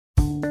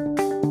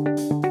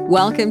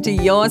Welcome to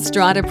Your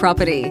Strata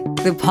Property,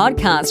 the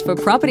podcast for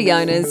property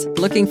owners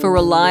looking for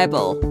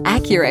reliable,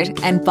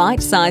 accurate, and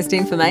bite-sized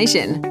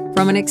information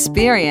from an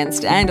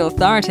experienced and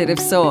authoritative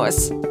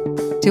source.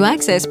 To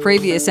access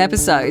previous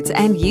episodes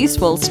and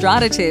useful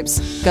strata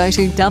tips, go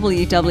to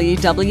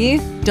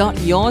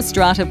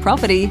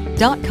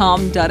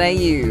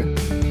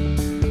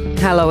www.yourstrataproperty.com.au.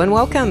 Hello and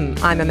welcome.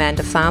 I'm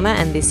Amanda Farmer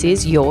and this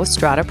is Your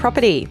Strata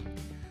Property.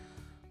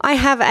 I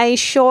have a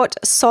short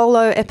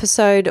solo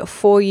episode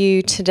for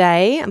you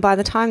today. By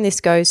the time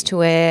this goes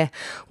to air,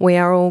 we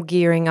are all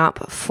gearing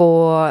up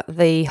for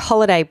the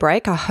holiday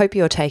break. I hope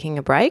you're taking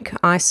a break.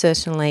 I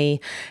certainly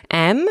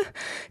am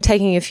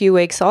taking a few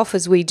weeks off,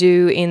 as we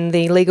do in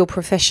the legal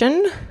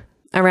profession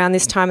around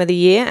this time of the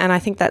year, and I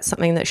think that's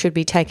something that should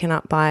be taken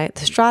up by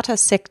the strata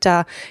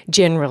sector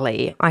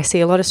generally. I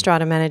see a lot of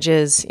strata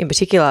managers in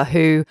particular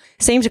who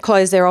seem to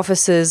close their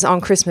offices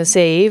on Christmas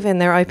Eve and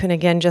they're open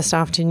again just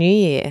after New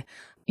Year.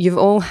 You've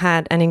all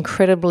had an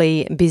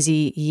incredibly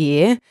busy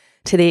year.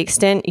 To the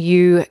extent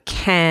you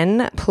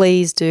can,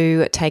 please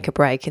do take a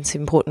break. It's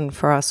important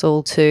for us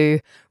all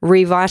to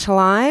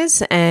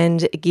revitalise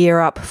and gear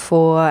up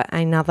for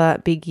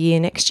another big year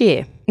next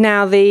year.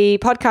 Now, the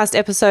podcast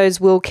episodes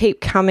will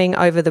keep coming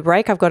over the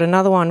break. I've got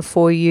another one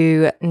for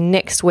you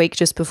next week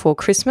just before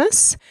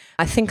Christmas.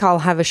 I think I'll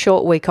have a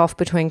short week off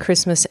between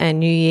Christmas and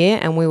New Year,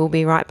 and we will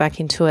be right back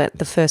into it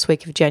the first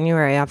week of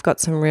January. I've got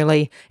some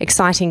really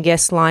exciting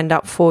guests lined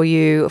up for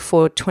you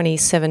for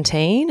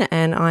 2017,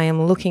 and I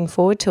am looking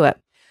forward to it.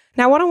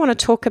 Now, what I want to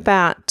talk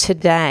about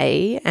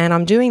today, and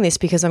I'm doing this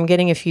because I'm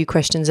getting a few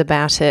questions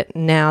about it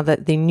now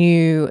that the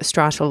new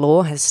strata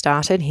law has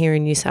started here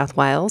in New South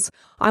Wales.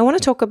 I want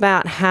to talk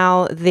about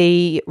how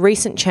the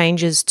recent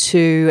changes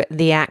to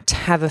the Act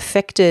have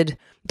affected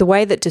the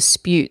way that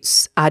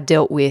disputes are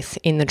dealt with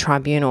in the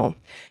tribunal.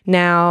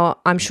 Now,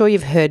 I'm sure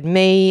you've heard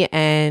me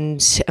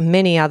and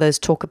many others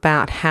talk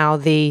about how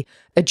the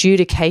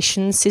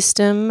adjudication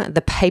system,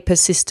 the paper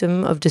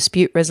system of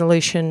dispute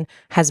resolution,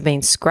 has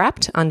been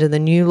scrapped under the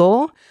new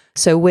law.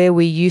 So where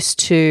we used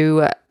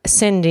to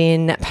send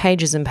in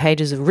pages and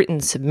pages of written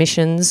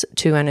submissions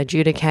to an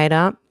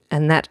adjudicator,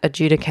 and that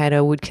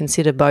adjudicator would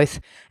consider both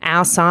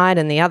our side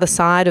and the other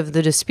side of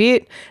the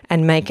dispute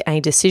and make a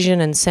decision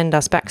and send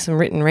us back some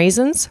written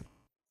reasons,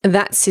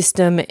 that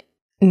system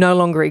no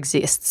longer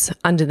exists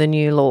under the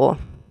new law.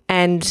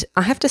 And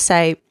I have to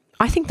say,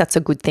 I think that's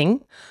a good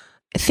thing.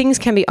 Things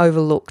can be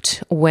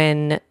overlooked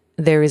when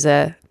there is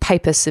a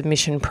paper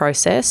submission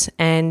process,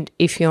 and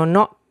if you're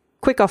not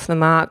quick off the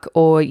mark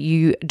or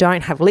you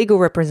don't have legal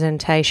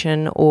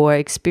representation or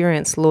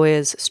experienced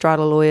lawyers,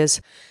 strata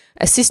lawyers,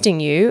 assisting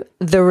you,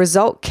 the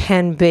result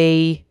can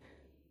be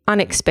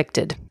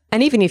unexpected.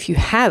 And even if you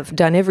have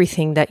done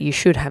everything that you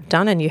should have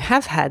done and you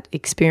have had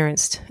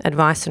experienced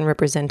advice and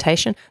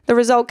representation, the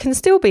result can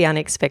still be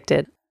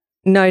unexpected.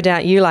 No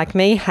doubt you, like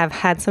me, have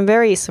had some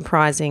very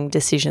surprising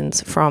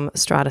decisions from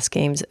Strata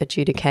Schemes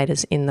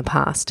adjudicators in the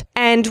past.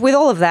 And with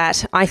all of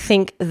that, I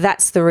think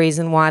that's the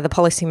reason why the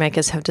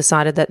policymakers have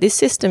decided that this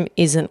system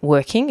isn't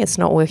working. It's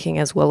not working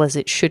as well as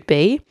it should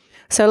be.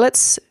 So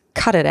let's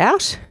cut it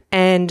out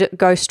and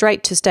go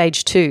straight to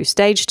stage two.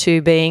 Stage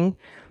two being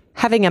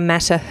having a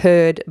matter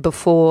heard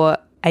before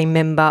a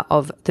member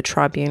of the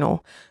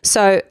tribunal.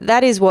 So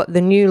that is what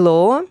the new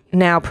law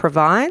now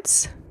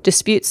provides.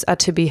 Disputes are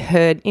to be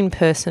heard in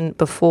person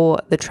before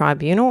the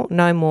tribunal,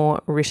 no more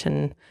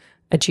written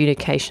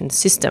adjudication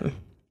system.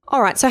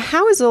 All right, so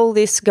how is all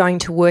this going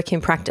to work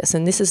in practice?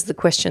 And this is the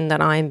question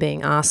that I am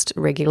being asked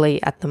regularly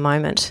at the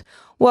moment.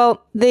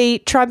 Well, the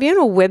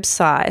tribunal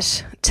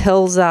website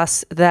tells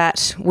us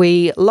that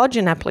we lodge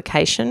an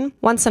application.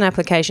 Once an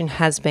application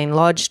has been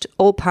lodged,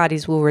 all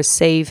parties will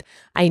receive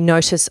a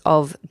notice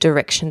of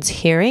directions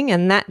hearing,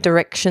 and that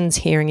directions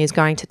hearing is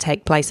going to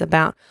take place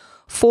about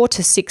 4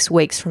 to 6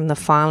 weeks from the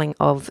filing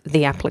of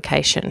the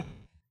application.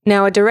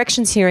 Now, a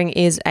directions hearing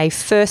is a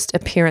first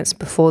appearance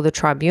before the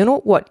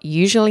tribunal. What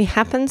usually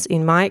happens,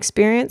 in my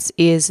experience,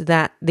 is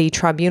that the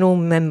tribunal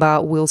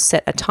member will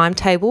set a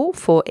timetable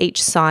for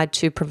each side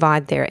to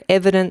provide their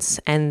evidence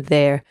and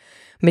their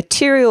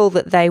material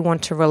that they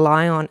want to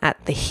rely on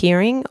at the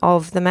hearing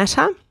of the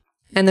matter.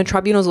 And the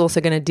tribunal is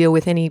also going to deal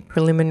with any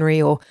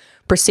preliminary or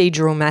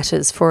procedural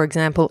matters. For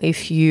example,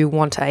 if you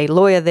want a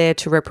lawyer there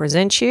to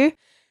represent you,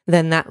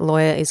 then that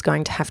lawyer is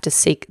going to have to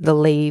seek the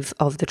leave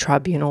of the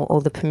tribunal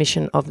or the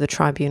permission of the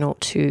tribunal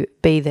to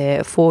be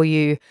there for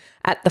you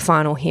at the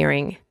final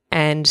hearing.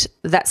 And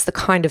that's the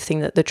kind of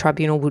thing that the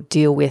tribunal will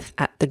deal with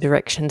at the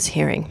directions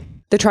hearing.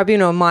 The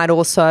tribunal might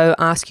also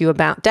ask you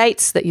about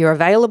dates that you're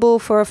available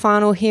for a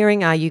final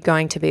hearing. Are you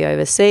going to be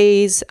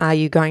overseas? Are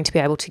you going to be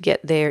able to get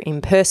there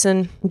in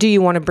person? Do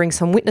you want to bring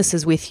some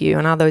witnesses with you?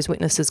 And are those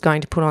witnesses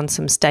going to put on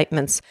some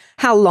statements?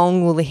 How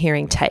long will the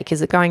hearing take?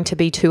 Is it going to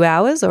be 2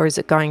 hours or is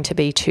it going to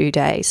be 2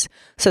 days?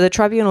 So the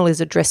tribunal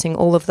is addressing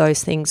all of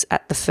those things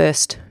at the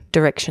first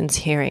directions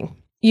hearing.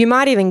 You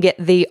might even get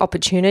the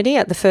opportunity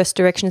at the first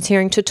directions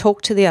hearing to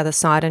talk to the other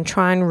side and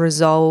try and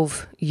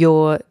resolve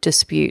your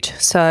dispute.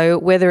 So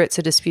whether it's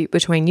a dispute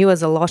between you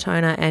as a lot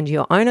owner and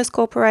your owner's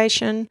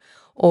corporation,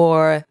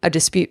 or a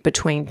dispute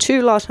between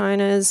two lot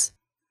owners,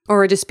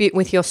 or a dispute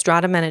with your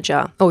strata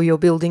manager or your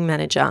building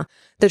manager,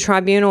 the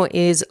tribunal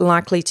is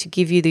likely to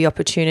give you the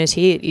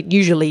opportunity, it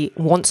usually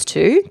wants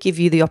to give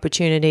you the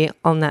opportunity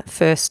on that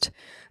first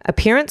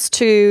appearance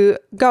to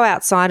go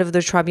outside of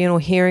the tribunal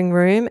hearing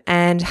room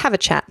and have a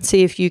chat,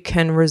 see if you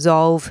can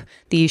resolve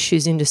the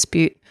issues in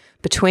dispute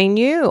between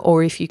you,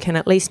 or if you can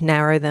at least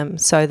narrow them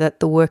so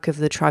that the work of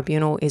the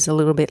tribunal is a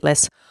little bit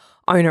less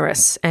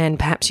onerous and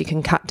perhaps you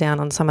can cut down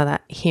on some of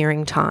that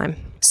hearing time.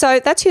 So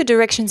that's your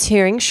directions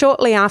hearing.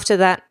 Shortly after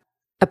that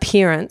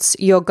appearance,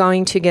 you're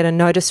going to get a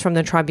notice from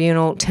the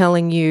tribunal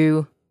telling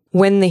you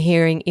when the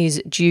hearing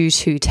is due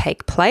to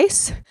take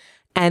place,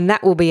 and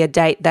that will be a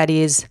date that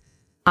is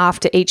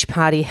after each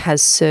party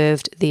has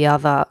served the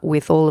other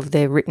with all of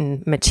their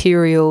written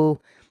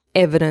material,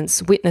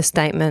 evidence, witness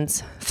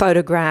statements,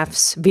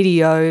 photographs,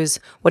 videos,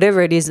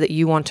 whatever it is that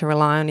you want to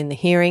rely on in the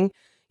hearing.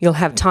 You'll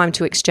have time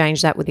to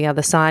exchange that with the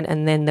other side,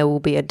 and then there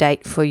will be a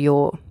date for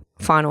your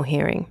final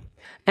hearing.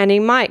 And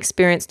in my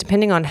experience,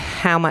 depending on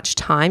how much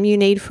time you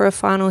need for a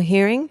final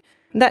hearing,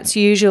 that's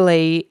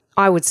usually,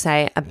 I would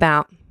say,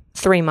 about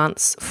 3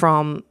 months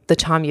from the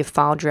time you've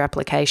filed your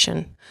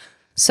application.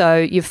 So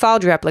you've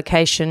filed your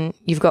application,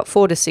 you've got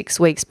 4 to 6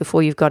 weeks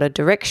before you've got a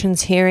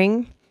directions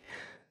hearing.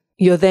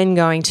 You're then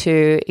going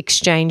to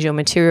exchange your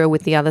material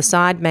with the other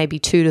side, maybe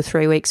 2 to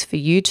 3 weeks for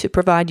you to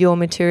provide your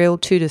material,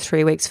 2 to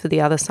 3 weeks for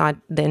the other side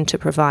then to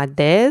provide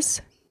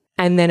theirs.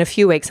 And then a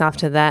few weeks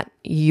after that,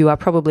 you are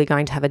probably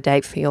going to have a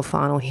date for your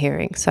final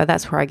hearing. So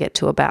that's where I get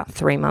to about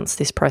 3 months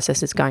this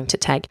process is going to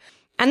take.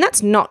 And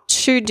that's not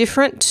too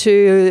different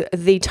to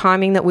the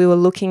timing that we were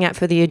looking at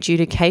for the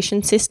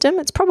adjudication system.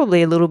 It's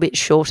probably a little bit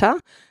shorter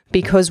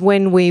because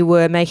when we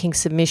were making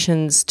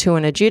submissions to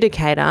an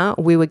adjudicator,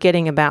 we were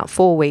getting about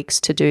 4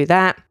 weeks to do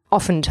that.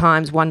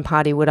 Oftentimes, one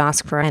party would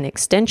ask for an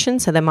extension,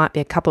 so there might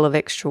be a couple of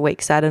extra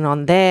weeks added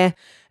on there.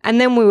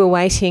 And then we were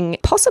waiting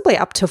possibly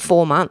up to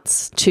 4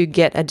 months to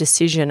get a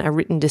decision, a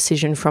written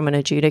decision from an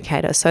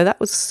adjudicator. So that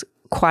was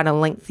quite a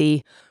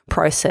lengthy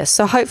process.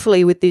 So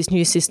hopefully with this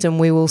new system,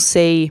 we will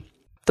see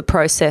the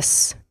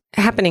process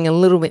happening a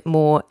little bit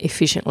more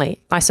efficiently.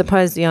 I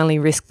suppose the only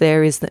risk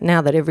there is that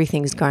now that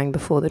everything's going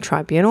before the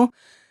tribunal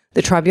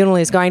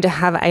is going to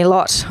have a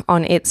lot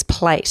on its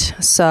plate.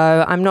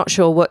 So I'm not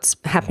sure what's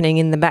happening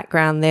in the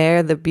background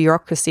there, the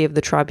bureaucracy of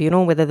the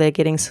tribunal, whether they're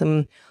getting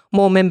some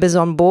more members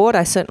on board.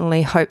 I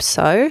certainly hope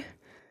so.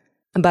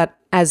 But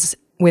as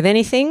with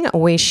anything,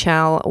 we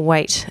shall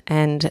wait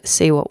and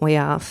see what we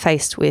are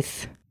faced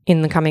with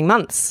in the coming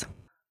months.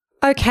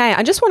 Okay,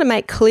 I just want to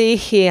make clear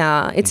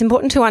here, it's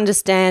important to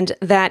understand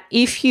that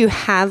if you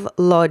have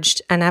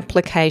lodged an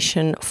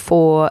application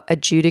for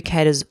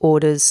adjudicators'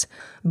 orders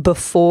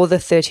before the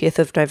 30th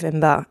of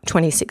November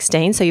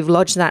 2016, so you've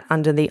lodged that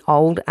under the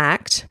old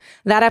Act,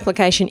 that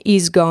application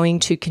is going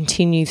to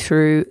continue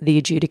through the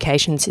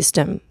adjudication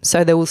system.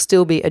 So there will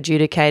still be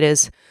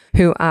adjudicators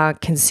who are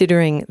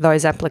considering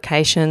those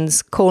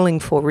applications, calling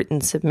for written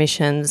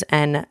submissions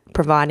and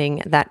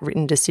providing that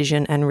written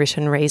decision and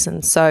written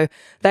reasons. So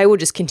they will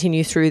just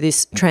continue through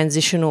this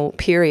transitional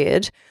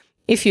period.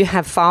 If you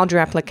have filed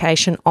your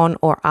application on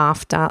or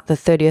after the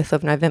 30th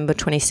of November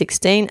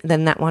 2016,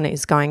 then that one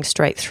is going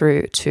straight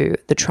through to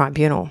the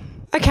tribunal.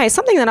 Okay,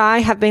 something that I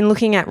have been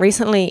looking at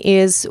recently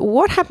is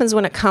what happens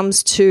when it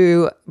comes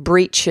to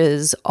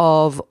breaches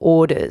of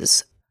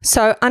orders.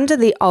 So under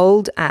the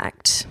old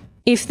Act,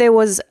 if there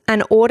was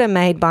an order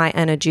made by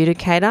an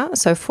adjudicator,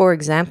 so for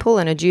example,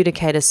 an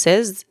adjudicator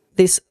says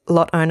this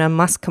lot owner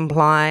must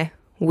comply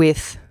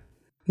with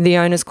the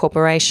owner's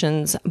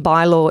corporation's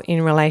bylaw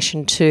in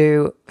relation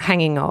to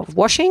hanging of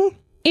washing.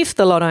 If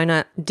the lot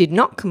owner did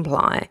not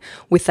comply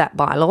with that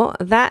bylaw,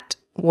 that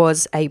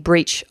was a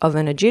breach of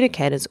an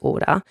adjudicator's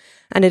order,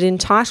 and it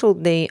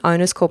entitled the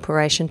owner's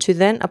corporation to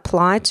then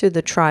apply to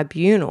the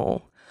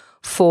tribunal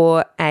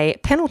for a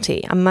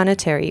penalty, a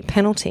monetary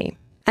penalty.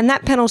 And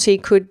that penalty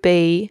could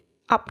be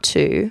up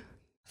to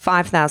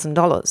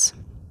 $5,000.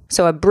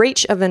 So a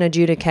breach of an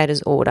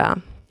adjudicator's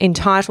order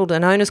entitled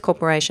an owner's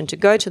corporation to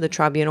go to the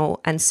tribunal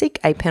and seek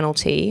a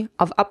penalty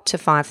of up to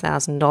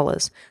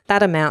 $5,000.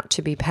 That amount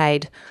to be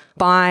paid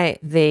by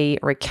the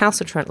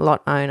recalcitrant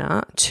lot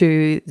owner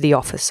to the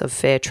Office of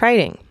Fair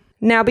Trading.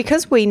 Now,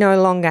 because we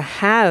no longer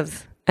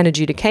have an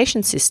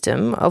adjudication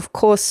system, of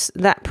course,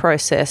 that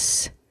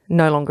process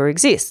no longer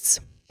exists.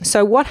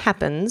 So what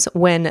happens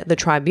when the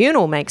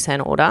tribunal makes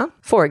an order,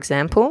 for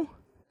example,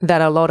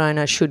 that a lot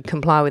owner should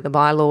comply with the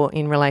bylaw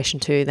in relation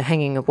to the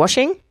hanging of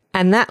washing,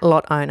 and that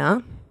lot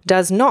owner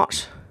does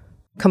not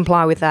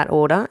comply with that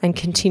order and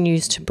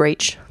continues to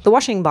breach the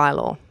washing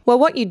bylaw? Well,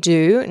 what you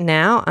do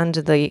now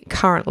under the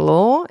current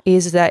law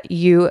is that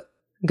you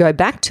go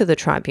back to the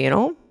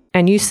tribunal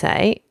and you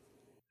say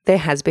there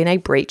has been a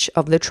breach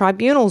of the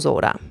tribunal's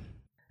order.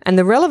 And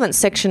the relevant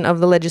section of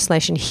the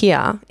legislation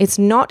here, it's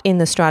not in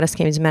the Strata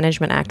Schemes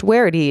Management Act.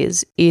 Where it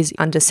is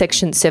under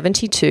Section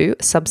 72,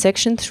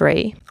 subsection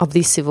 3 of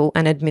the Civil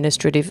and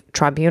Administrative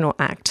Tribunal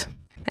Act.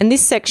 And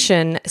this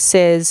section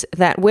says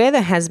that where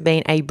there has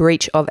been a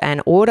breach of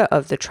an order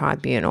of the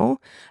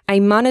tribunal, a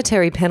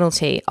monetary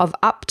penalty of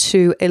up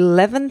to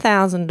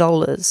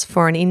 $11,000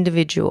 for an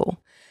individual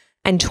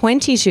and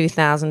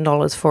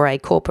 $22,000 for a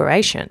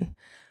corporation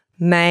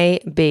may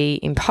be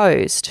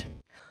imposed.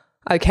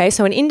 Okay,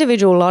 so an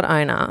individual lot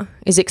owner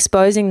is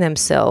exposing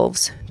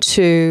themselves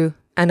to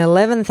an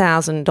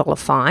 $11,000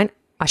 fine,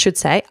 I should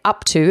say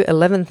up to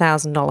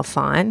 $11,000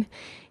 fine,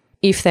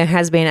 if there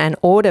has been an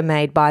order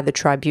made by the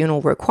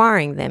tribunal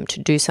requiring them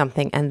to do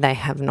something and they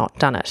have not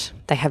done it.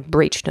 They have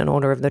breached an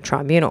order of the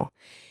tribunal.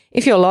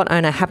 If your lot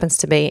owner happens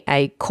to be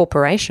a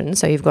corporation,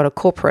 so you've got a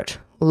corporate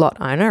lot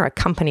owner, a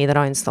company that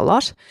owns the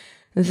lot,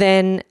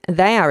 then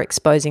they are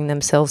exposing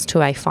themselves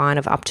to a fine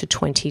of up to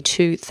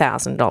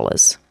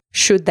 $22,000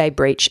 should they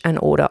breach an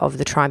order of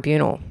the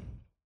tribunal.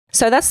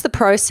 So that's the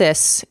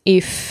process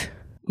if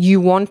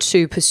you want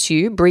to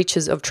pursue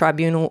breaches of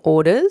tribunal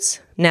orders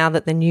now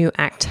that the new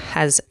act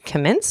has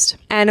commenced.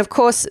 And of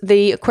course,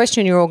 the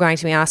question you're all going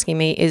to be asking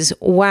me is,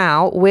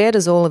 wow, where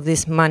does all of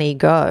this money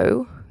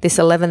go? This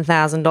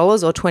 $11,000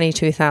 or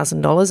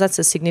 $22,000, that's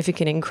a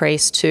significant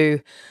increase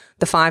to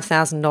the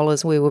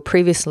 $5,000 we were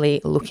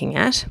previously looking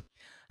at.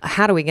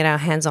 How do we get our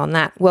hands on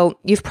that? Well,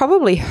 you've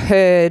probably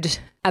heard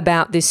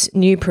about this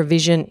new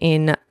provision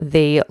in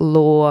the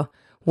law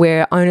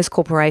where owners'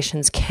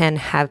 corporations can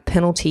have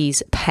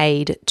penalties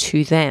paid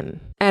to them.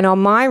 And on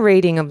my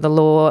reading of the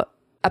law,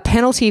 a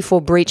penalty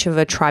for breach of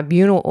a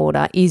tribunal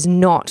order is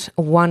not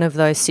one of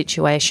those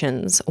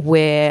situations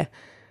where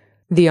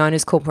the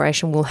owners'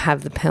 corporation will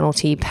have the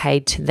penalty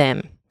paid to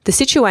them. The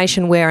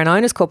situation where an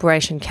owners'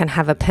 corporation can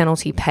have a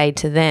penalty paid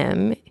to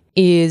them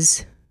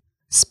is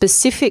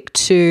specific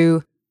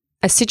to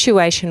a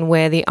situation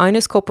where the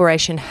owners'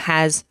 corporation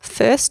has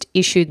first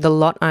issued the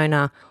lot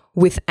owner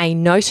with a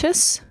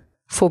notice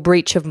for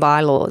breach of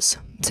bylaws.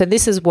 So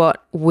this is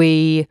what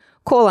we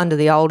call under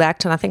the old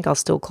act, and I think I'll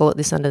still call it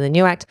this under the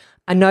new act,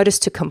 a notice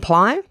to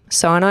comply.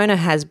 So an owner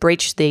has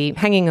breached the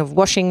hanging of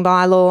washing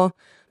bylaw.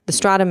 The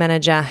strata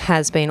manager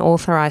has been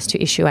authorised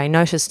to issue a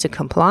notice to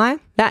comply.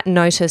 That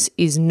notice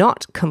is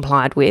not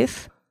complied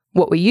with.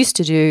 What we used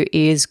to do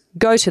is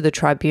go to the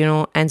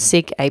tribunal and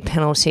seek a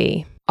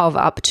penalty of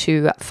up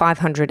to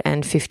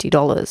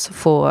 $550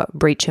 for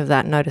breach of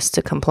that notice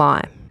to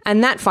comply.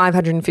 And that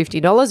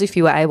 $550, if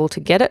you were able to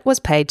get it, was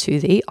paid to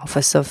the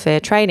Office of Fair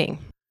Trading.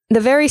 The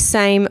very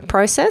same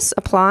process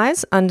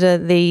applies under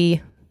the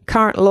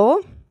current law,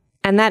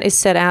 and that is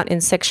set out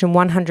in Section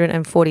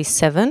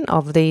 147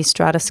 of the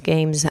Strata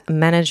Schemes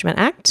Management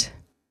Act.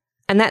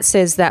 And that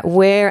says that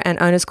where an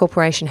owners'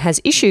 corporation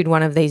has issued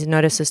one of these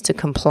notices to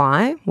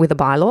comply with a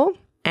bylaw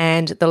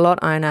and the lot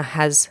owner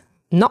has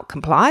not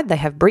complied, they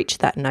have breached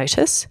that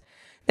notice,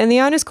 then the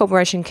owners'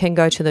 corporation can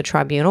go to the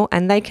tribunal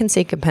and they can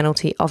seek a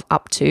penalty of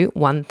up to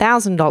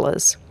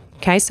 $1,000.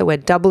 Okay, so we're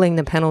doubling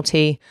the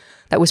penalty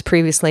that was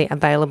previously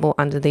available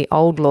under the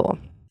old law.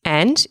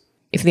 And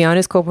if the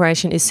owners'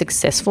 corporation is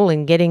successful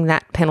in getting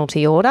that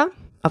penalty order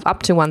of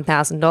up to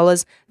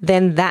 $1,000,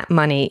 then that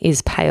money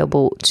is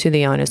payable to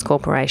the owners'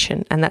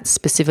 corporation. And that's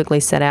specifically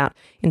set out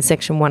in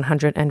Section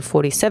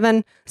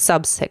 147,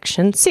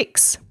 subsection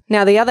 6.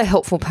 Now, the other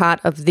helpful part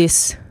of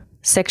this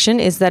section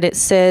is that it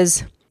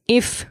says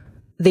if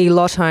the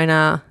lot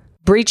owner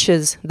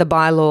breaches the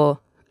bylaw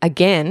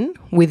again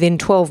within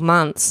 12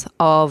 months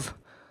of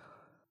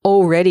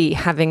already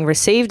having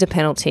received a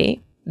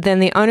penalty, then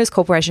the owners'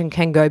 corporation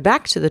can go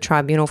back to the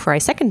tribunal for a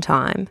second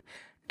time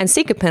and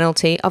seek a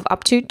penalty of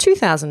up to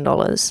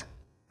 $2,000.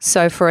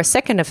 So for a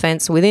second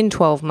offence within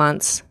 12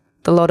 months,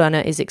 the lot owner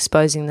is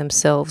exposing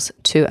themselves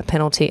to a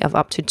penalty of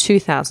up to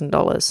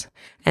 $2,000.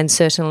 And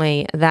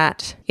certainly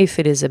that, if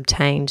it is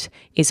obtained,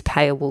 is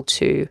payable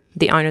to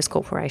the owners'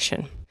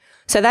 corporation.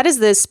 So that is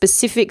the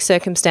specific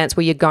circumstance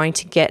where you're going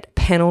to get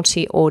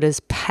penalty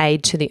orders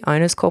paid to the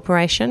owners'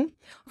 corporation.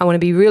 I want to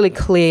be really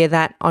clear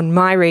that on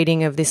my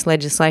reading of this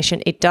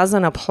legislation, it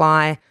doesn't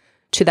apply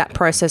to that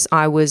process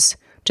I was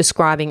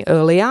describing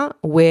earlier,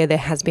 where there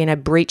has been a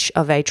breach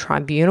of a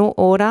tribunal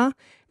order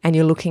and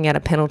you're looking at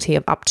a penalty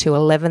of up to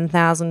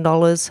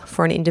 $11,000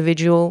 for an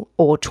individual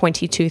or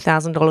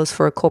 $22,000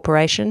 for a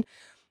corporation.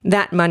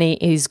 That money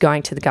is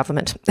going to the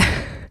government.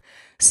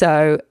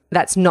 So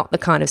that's not the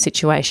kind of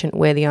situation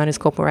where the owners'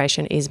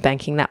 corporation is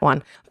banking that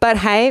one. But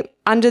hey,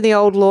 under the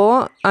old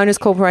law, owners'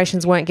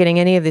 corporations weren't getting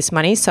any of this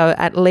money. So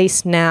at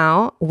least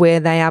now,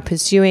 where they are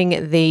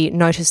pursuing the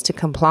notice to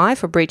comply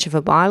for breach of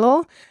a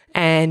bylaw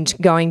and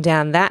going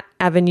down that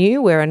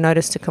avenue where a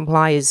notice to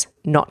comply is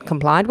not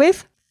complied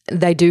with,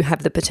 they do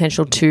have the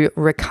potential to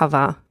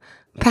recover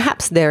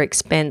perhaps their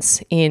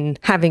expense in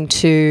having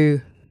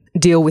to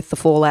deal with the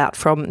fallout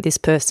from this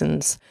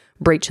person's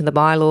breach of the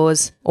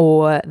bylaws,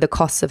 or the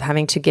costs of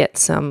having to get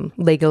some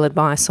legal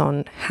advice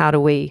on how do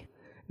we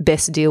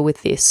best deal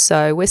with this.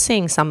 So we're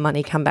seeing some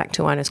money come back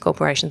to owners'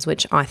 corporations,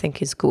 which I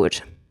think is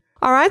good.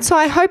 All right, so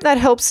I hope that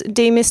helps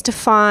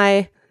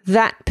demystify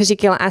that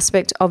particular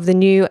aspect of the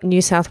new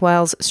New South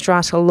Wales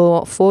strata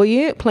law for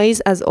you.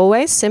 Please, as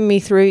always, send me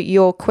through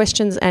your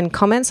questions and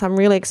comments. I'm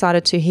really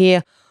excited to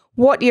hear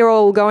what you're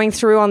all going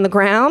through on the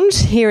ground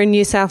here in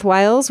New South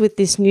Wales with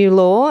this new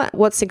law,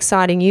 what's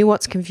exciting you,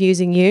 what's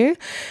confusing you,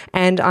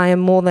 and I am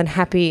more than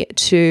happy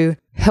to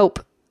help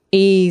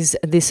ease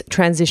this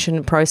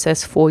transition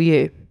process for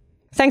you.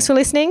 Thanks for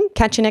listening.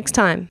 Catch you next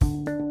time.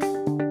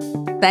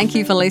 Thank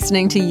you for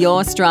listening to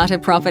Your Strata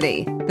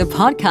Property, the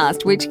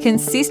podcast which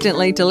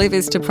consistently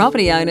delivers to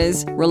property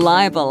owners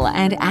reliable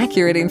and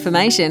accurate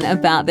information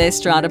about their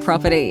strata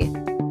property.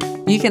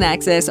 You can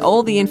access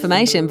all the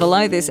information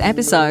below this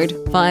episode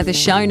via the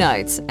show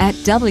notes at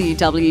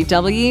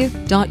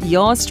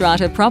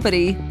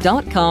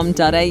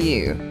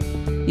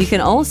www.yourstrataproperty.com.au. You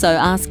can also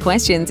ask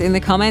questions in the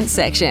comments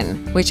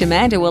section, which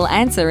Amanda will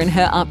answer in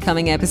her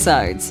upcoming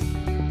episodes.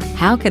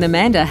 How can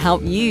Amanda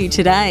help you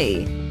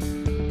today?